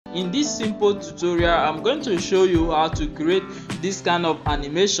In this simple tutorial, I'm going to show you how to create this kind of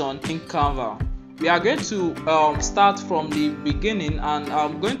animation in Canva. We are going to start from the beginning, and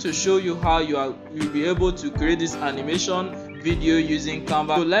I'm going to show you how you'll be able to create this animation video using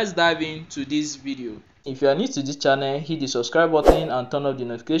Canva. So let's dive into this video. If you are new to this channel, hit the subscribe button and turn on the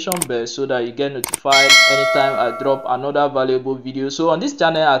notification bell so that you get notified anytime I drop another valuable video. So on this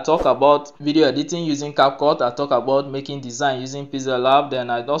channel, I talk about video editing using CapCut, I talk about making design using Pixel Lab, then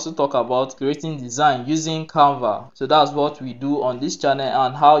I also talk about creating design using Canva. So that's what we do on this channel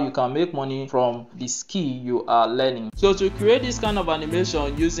and how you can make money from the skill you are learning. So to create this kind of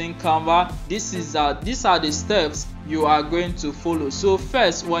animation using Canva, these are the steps you are going to follow. So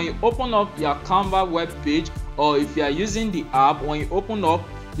first, when you open up your Canva web page, or if you are using the app, when you open up,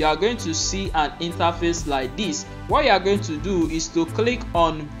 you are going to see an interface like this. What you are going to do is to click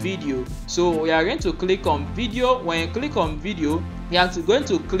on video. So we are going to click on video. When you click on video, you are going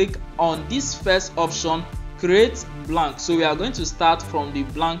to click on this first option, create blank. So we are going to start from the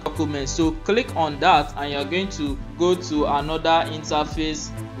blank document. So click on that and you're going to go to another interface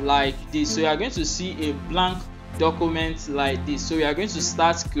like this. So you are going to see a blank document like this. So we are going to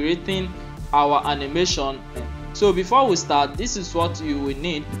start creating our animation. So before we start, this is what you will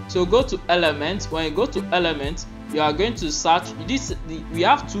need. So go to element. When you go to element, you are going to search this. We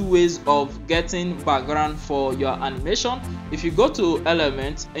have two ways of getting background for your animation. If you go to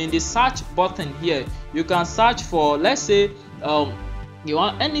element, in the search button here, you can search for, let's say you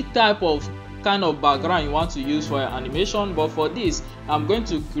want any type of kind of background you want to use for your animation. But for this, I'm going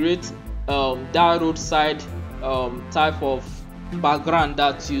to create that roadside type of background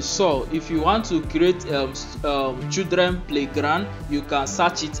that you saw. If you want to create children playground, you can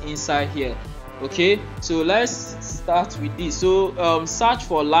search it inside here. Okay, so let's start with this. So search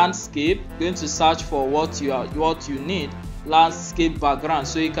for landscape. Going to search for what you need, landscape background.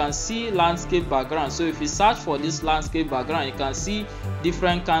 So you can see landscape background. So if you search for this landscape background, you can see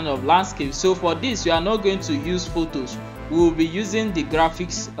different kind of landscape. So for this, you are not going to use photos. We will be using the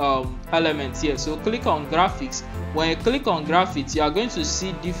graphics elements here. So click on graphics. When you click on graphics, you are going to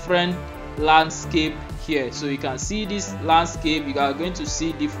see different landscape here. So you can see this landscape. You are going to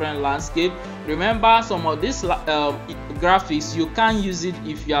see different landscape. Remember, some of this graphics you can't use it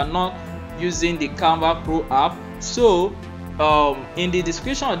if you are not using the Canva Pro app. So in the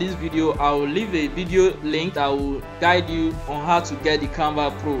description of this video, I will leave a video link that will guide you on how to get the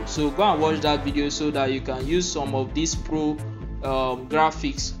Canva Pro. So go and watch that video so that you can use some of these pro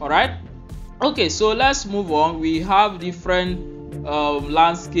graphics. All right, okay, so let's move on. We have different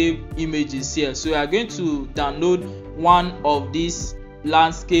landscape images here. So we are going to download one of these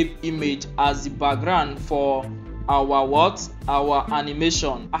landscape image as the background for our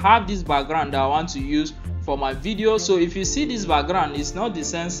animation. I have this background that I want to use for my video. So if you see this background, it's not the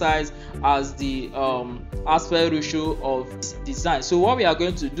same size as the aspect ratio of this design. So what we are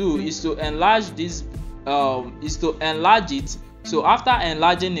going to do is to enlarge this, enlarge it. So after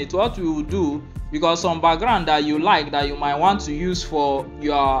enlarging it, what we will do, because some background that you like, that you might want to use for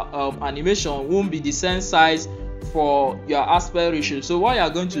your animation, won't be the same size for your aspect ratio. So what you are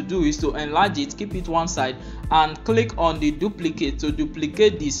going to do is to enlarge it, keep it one side, and click on the duplicate to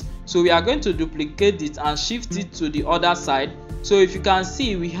duplicate this. So we are going to duplicate it and shift it to the other side. So if you can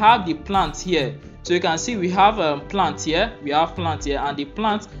see, we have the plant here. So you can see we have a plant here, and the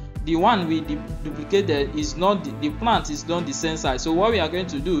plant, the one we duplicated, is not the plant is not the same size. So what we are going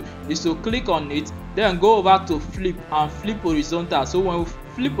to do is to click on it, then go over to flip and flip horizontal. So when we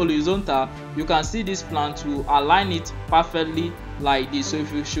flip horizontal, you can see this plant will align it perfectly like this. So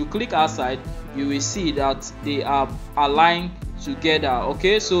if you should click outside, you will see that they are aligned together.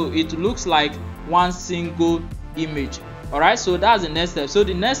 Okay, so it looks like one single image. All right, so that's the next step. So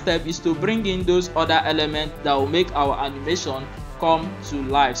the next step is to bring in those other elements that will make our animation come to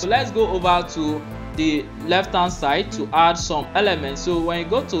life. So let's go over to the left hand side to add some elements. So when you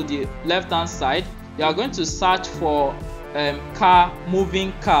go to the left hand side, you are going to search for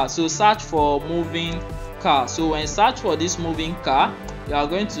moving car. So search for moving car. So when you search for this moving car, you are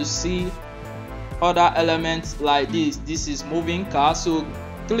going to see other elements like this. This is moving car. So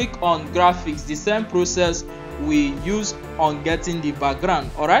click on graphics, the same process we use on getting the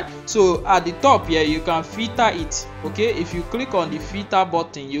background. All right, so at the top here, you can filter it. Okay, if you click on the filter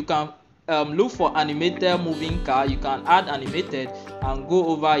button, you can look for animated moving car. You can add animated and go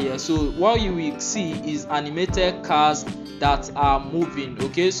over here. So what you will see is animated cars that are moving.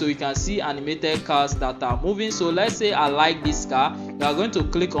 Okay, so you can see animated cars that are moving. So let's say I like this car. You are going to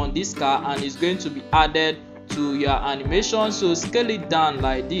click on this car and it's going to be added to your animation. So scale it down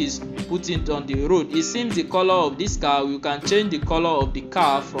like this put it on the road. It seems the color of this car, we can change the color of the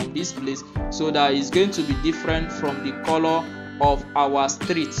car from this place so that it's going to be different from the color of our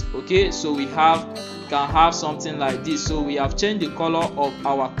street. Okay, so we can have something like this. So we have changed the color of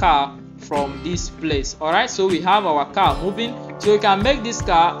our car from this place. All right, so we have our car moving. So we can make this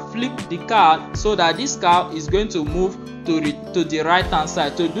car, flip the car so that this car is going to move to the right hand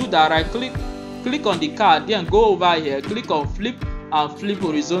side. To do that, right click on the car, then go over here, click on flip and flip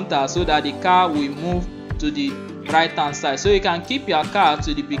horizontal so that the car will move to the right hand side. So you can keep your car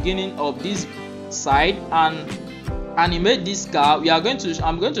to the beginning of this side and animate this car. I'm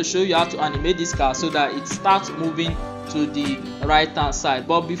going to show you how to animate this car so that it starts moving to the right hand side.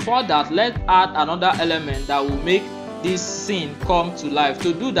 But before that, let's add another element that will make this scene come to life.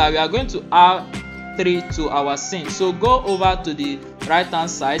 To do that, we are going to add tree to our scene. So go over to the right hand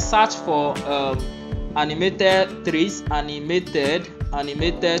side, search for animated trees.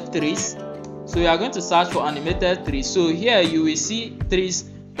 So we are going to search for animated trees. So here you will see trees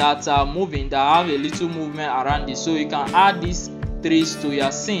that are moving, that have a little movement around it. So you can add these trees to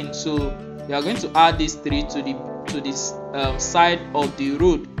your scene. So we are going to add this tree to this side of the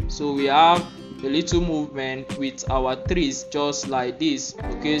road. So we have a little movement with our trees just like this.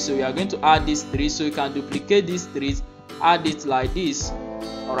 Okay, so we are going to add this tree. So you can duplicate these trees, add it like this.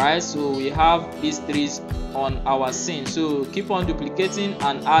 All right, so we have these trees on our scene. So keep on duplicating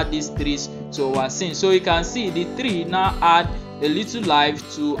and add these trees to our scene. So you can see the tree now add a little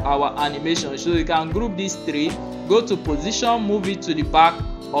life to our animation. So you can group these three, go to position, move it to the back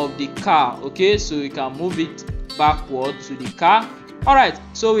of the car. Okay, so you can move it backward to the car. All right,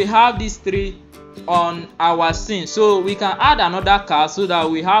 so we have these three on our scene. So we can add another car so that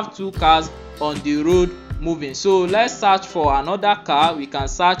we have two cars on the road moving. So let's search for another car. We can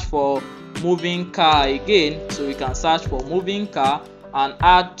search for moving car again. So we can search for moving car and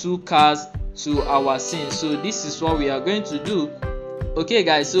add two cars to our scene. So this is what we are going to do. Okay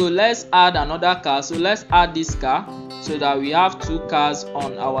guys, so let's add another car. So let's add this car so that we have two cars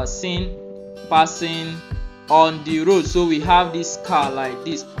on our scene passing on the road. So we have this car like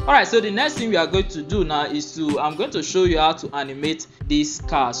this. All right, so the next thing we are going to do now is I'm going to show you how to animate this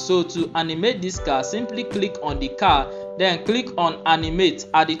car. So to animate this car, simply click on the car, then click on animate.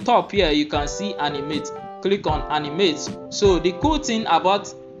 At the top here you can see animate. Click on animate. So the cool thing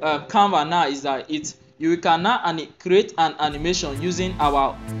about Canva now is that you can now create an animation using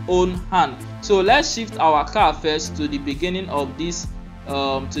our own hand. So let's shift our car first to the beginning of this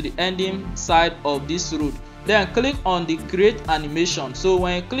to the ending side of this road. Then click on the create animation. So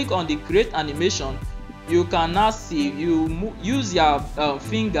when you click on the create animation, you can now see, you use your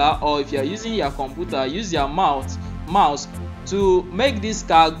finger, or if you are using your computer, use your mouse to make this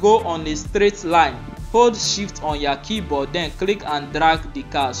car go on a straight line. Hold shift on your keyboard, then click and drag the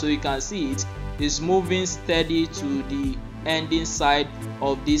car. So you can see it is moving steady to the ending side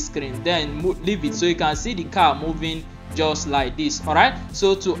of this screen. Then leave it so you can see the car moving just like this. All right,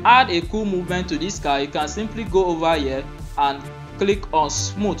 so to add a cool movement to this car, you can simply go over here and click on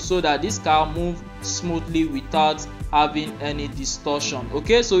smooth so that this car moves smoothly without having any distortion.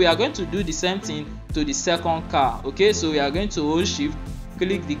 Okay, so we are going to do the same thing to the second car. Okay, so we are going to hold shift,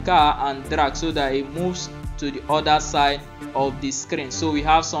 click the car and drag so that it moves to the other side of the screen. So we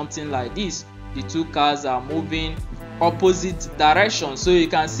have something like this. The two cars are moving opposite directions, so you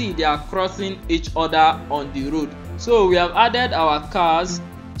can see they are crossing each other on the road. So we have added our cars.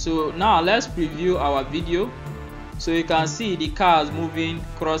 So now let's preview our video. So you can see the cars moving,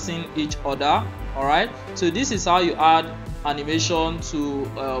 crossing each other. All right, so this is how you add animation to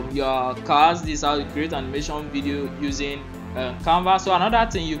your cars. This is how you create animation video using Canva. So another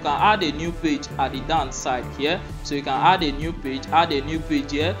thing, you can add a new page at the down side here. So you can add a new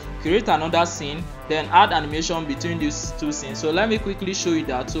page here, create another scene, then add animation between these two scenes. So let me quickly show you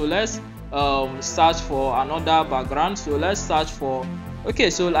that. So let's search for another background. So let's search for, okay,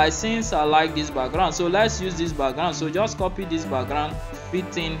 so since I like this background, so let's use this background. So just copy this background,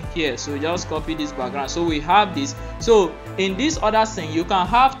 fit in here. So just copy this background. So we have this. So in this other scene, you can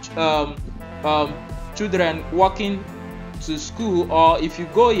have children walking to school, or if you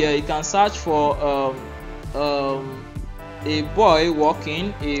go here, you can search for a boy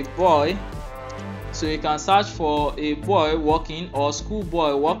walking, so you can search for a boy walking or school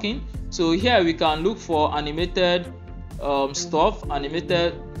boy walking. So here we can look for animated stuff,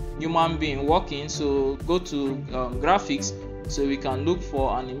 animated human being walking. So go to graphics, so we can look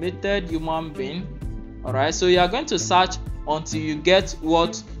for animated human being. All right, so you are going to search until you get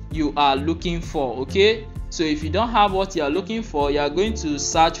what you are looking for. Okay, so if you don't have what you are looking for, you are going to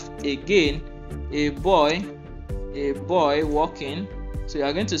search again, a boy walking. So you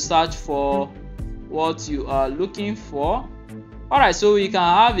are going to search for what you are looking for. Alright, so you can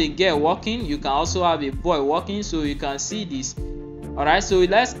have a girl walking, you can also have a boy walking, so you can see this. Alright, so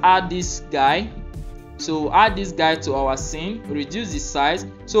let's add this guy. So add this guy to our scene, reduce the size.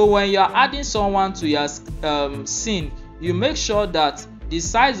 So when you are adding someone to your scene, you make sure that the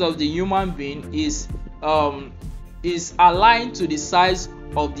size of the human being is aligned to the size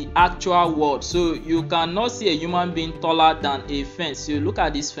of the actual world. So you cannot see a human being taller than a fence. So you look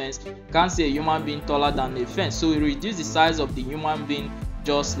at this fence, you can't see a human being taller than a fence. So you reduce the size of the human being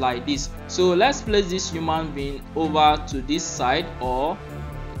just like this. So let's place this human being over to this side, or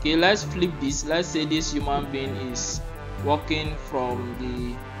okay, let's flip this. Let's say this human being is walking from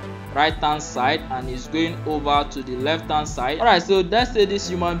the right hand side and is going over to the left hand side. Alright, so let's say this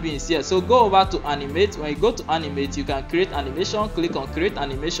human being is here. So go over to animate. When you go to animate, you can create animation, click on create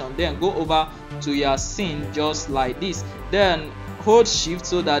animation, then go over to your scene just like this, then hold shift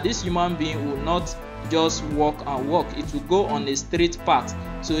so that this human being will not just walk and walk, it will go on a straight path.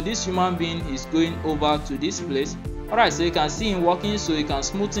 So this human being is going over to this place. Alright, so you can see him walking, so you can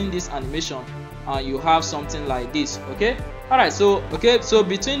smoothen this animation and you have something like this. Okay, alright, so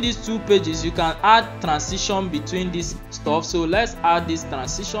between these two pages you can add transition between this stuff. So let's add this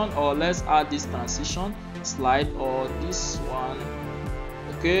transition, or let's add this transition slide, or this one.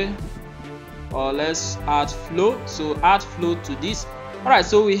 Okay, or let's add flow. So add flow to this. Alright,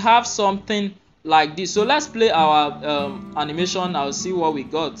 so we have something like this. So let's play our animation. I'll see what we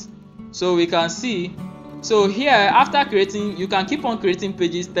got. So we can see, so here after creating, you can keep on creating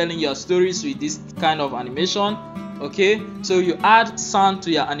pages telling your stories with this kind of animation. Okay, so you add sound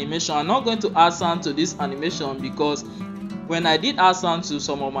to your animation. I'm not going to add sound to this animation because when I did add sound to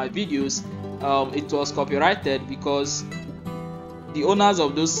some of my videos, it was copyrighted because the owners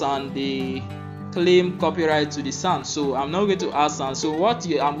of those sound, they claim copyright to the sound. So I'm not going to add sound. So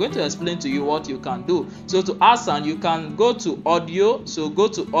I'm going to explain to you what you can do. So to add sound, you can go to audio. So go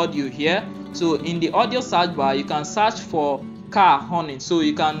to audio here. So in the audio search bar, you can search for car honking. So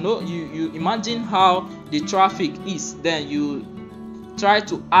you can know, you imagine how the traffic is, then you try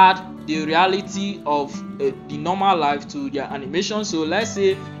to add the reality of the normal life to their animation. So let's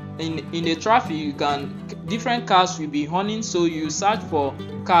say in the traffic, you can, different cars will be honking, so you search for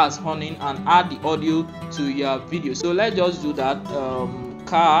cars honking and add the audio to your video. So let's just do that,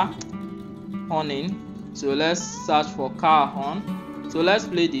 car honking. So let's search for car horn. So let's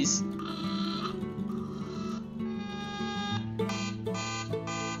play this.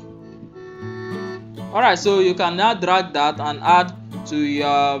 Alright, so you can now drag that and add to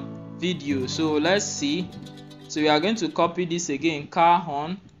your video. So let's see. So we are going to copy this again, car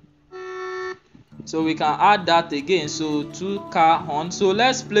horn. So we can add that again, so to car horn. So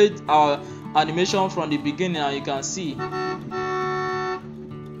let's play our animation from the beginning and you can see.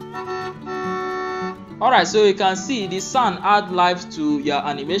 Alright, so you can see the sound add life to your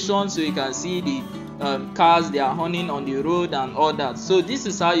animation. So you can see the cars, they are honking on the road and all that. So this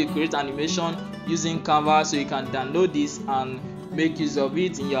is how you create animation using Canva. So you can download this and make use of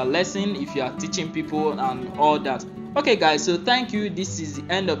it in your lesson if you are teaching people and all that. Okay guys, so thank you. This is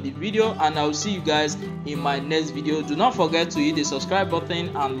the end of the video and I'll see you guys in my next video. Do not forget to hit the subscribe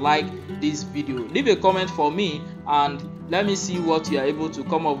button and like this video. Leave a comment for me and let me see what you are able to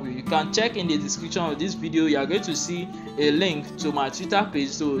come up with. You can check in the description of this video. You are going to see a link to my Twitter page,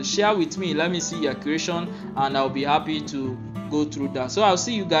 so share with me, let me see your creation and I'll be happy to go through that. So I'll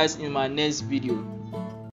see you guys in my next video.